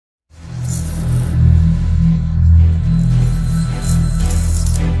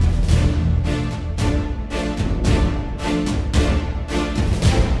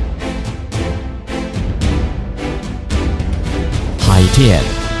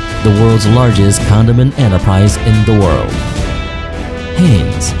10. The world's largest condiment enterprise in the world.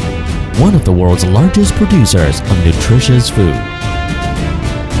 Heinz, one of the world's largest producers of nutritious food.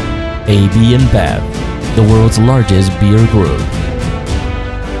 AB InBev, the world's largest beer group.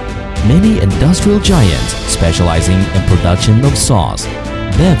 Many industrial giants specializing in production of sauce,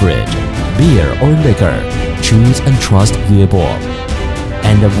 beverage, beer or liquor choose and trust Yuebo,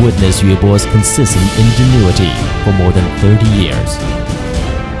 and have witnessed Yuebo's consistent ingenuity for more than 30 years.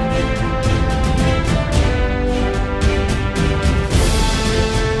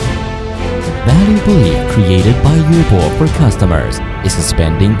 Value belief created by Yuebo for customers is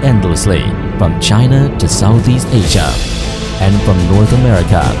expanding endlessly from China to Southeast Asia and from North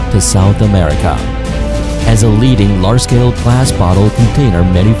America to South America. As a leading large-scale glass bottle container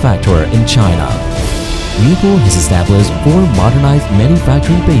manufacturer in China, Yuebo has established 4 modernized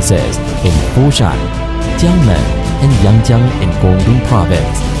manufacturing bases in Foshan, Jiangmen, and Yangjiang in Guangdong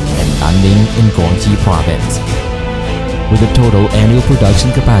Province and Nanning in Guangxi Province, with a total annual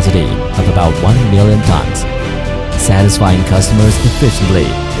production capacity of about 1 million tons, satisfying customers efficiently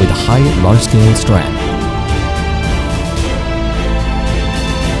with high large-scale strength.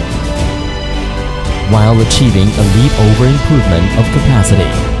 While achieving a leap-over improvement of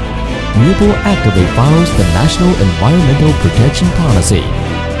capacity, Yuebo actively follows the National Environmental Protection Policy,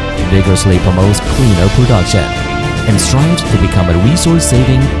 vigorously promotes cleaner production, and strives to become a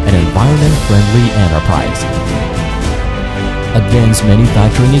resource-saving and environment-friendly enterprise. Advanced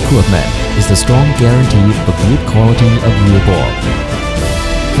manufacturing equipment is the strong guarantee for good quality of Yuebo.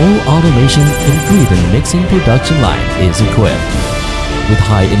 Full automation ingredient mixing production line is equipped with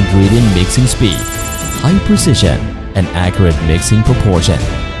high ingredient mixing speed, high precision, and accurate mixing proportion.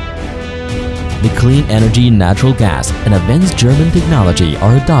 The clean energy natural gas and advanced German technology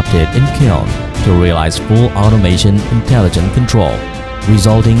are adopted in kiln to realize full automation intelligent control,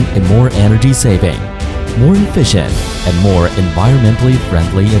 resulting in more energy saving, more efficient, and more environmentally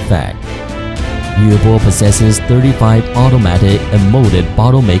friendly effect. Yuebo possesses 35 automatic and molded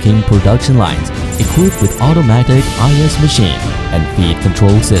bottle making production lines equipped with automatic IS machine and feed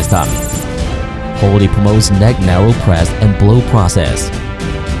control system. Wholly promotes neck narrow press and blow process.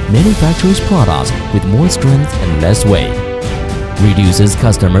 Manufactures products with more strength and less weight. Reduces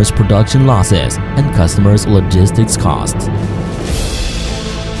customers' production losses and customers' logistics costs.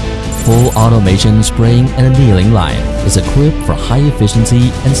 Full automation spraying and annealing line is equipped for high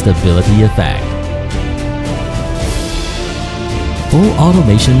efficiency and stability effect. Full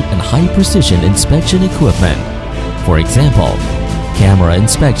automation and high precision inspection equipment, for example, camera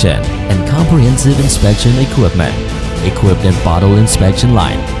inspection and comprehensive inspection equipment, equipped in bottle inspection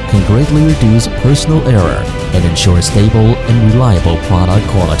line, can greatly reduce personal error and ensure stable and reliable product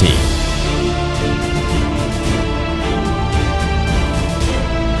quality.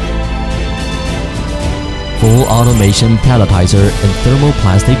 Full automation palletizer and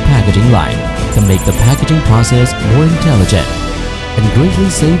thermoplastic packaging line can make the packaging process more intelligent and greatly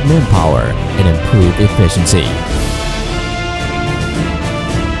save manpower and improve efficiency.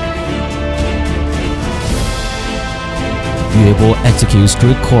 Yuebo executes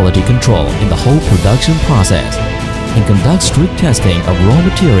strict quality control in the whole production process and conducts strict testing of raw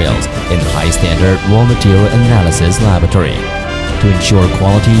materials in high-standard raw material analysis laboratory to ensure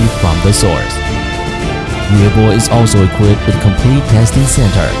quality from the source. Yuebo is also equipped with complete testing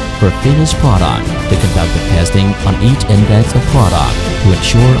center for finished product to conduct the testing on each index of product to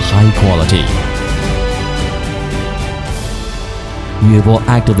ensure high quality. Yuebo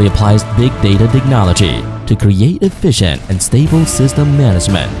actively applies big data technology to create efficient and stable system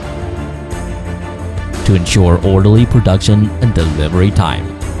management to ensure orderly production and delivery time.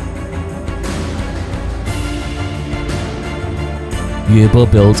 Yuebo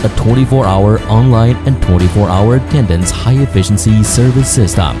builds a 24-hour online and 24-hour attendance high-efficiency service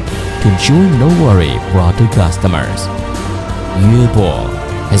system to ensure no worry brought to customers. Yuebo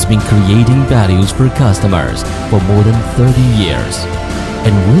has been creating values for customers for more than 30 years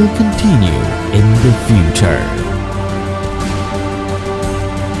and will continue in the future.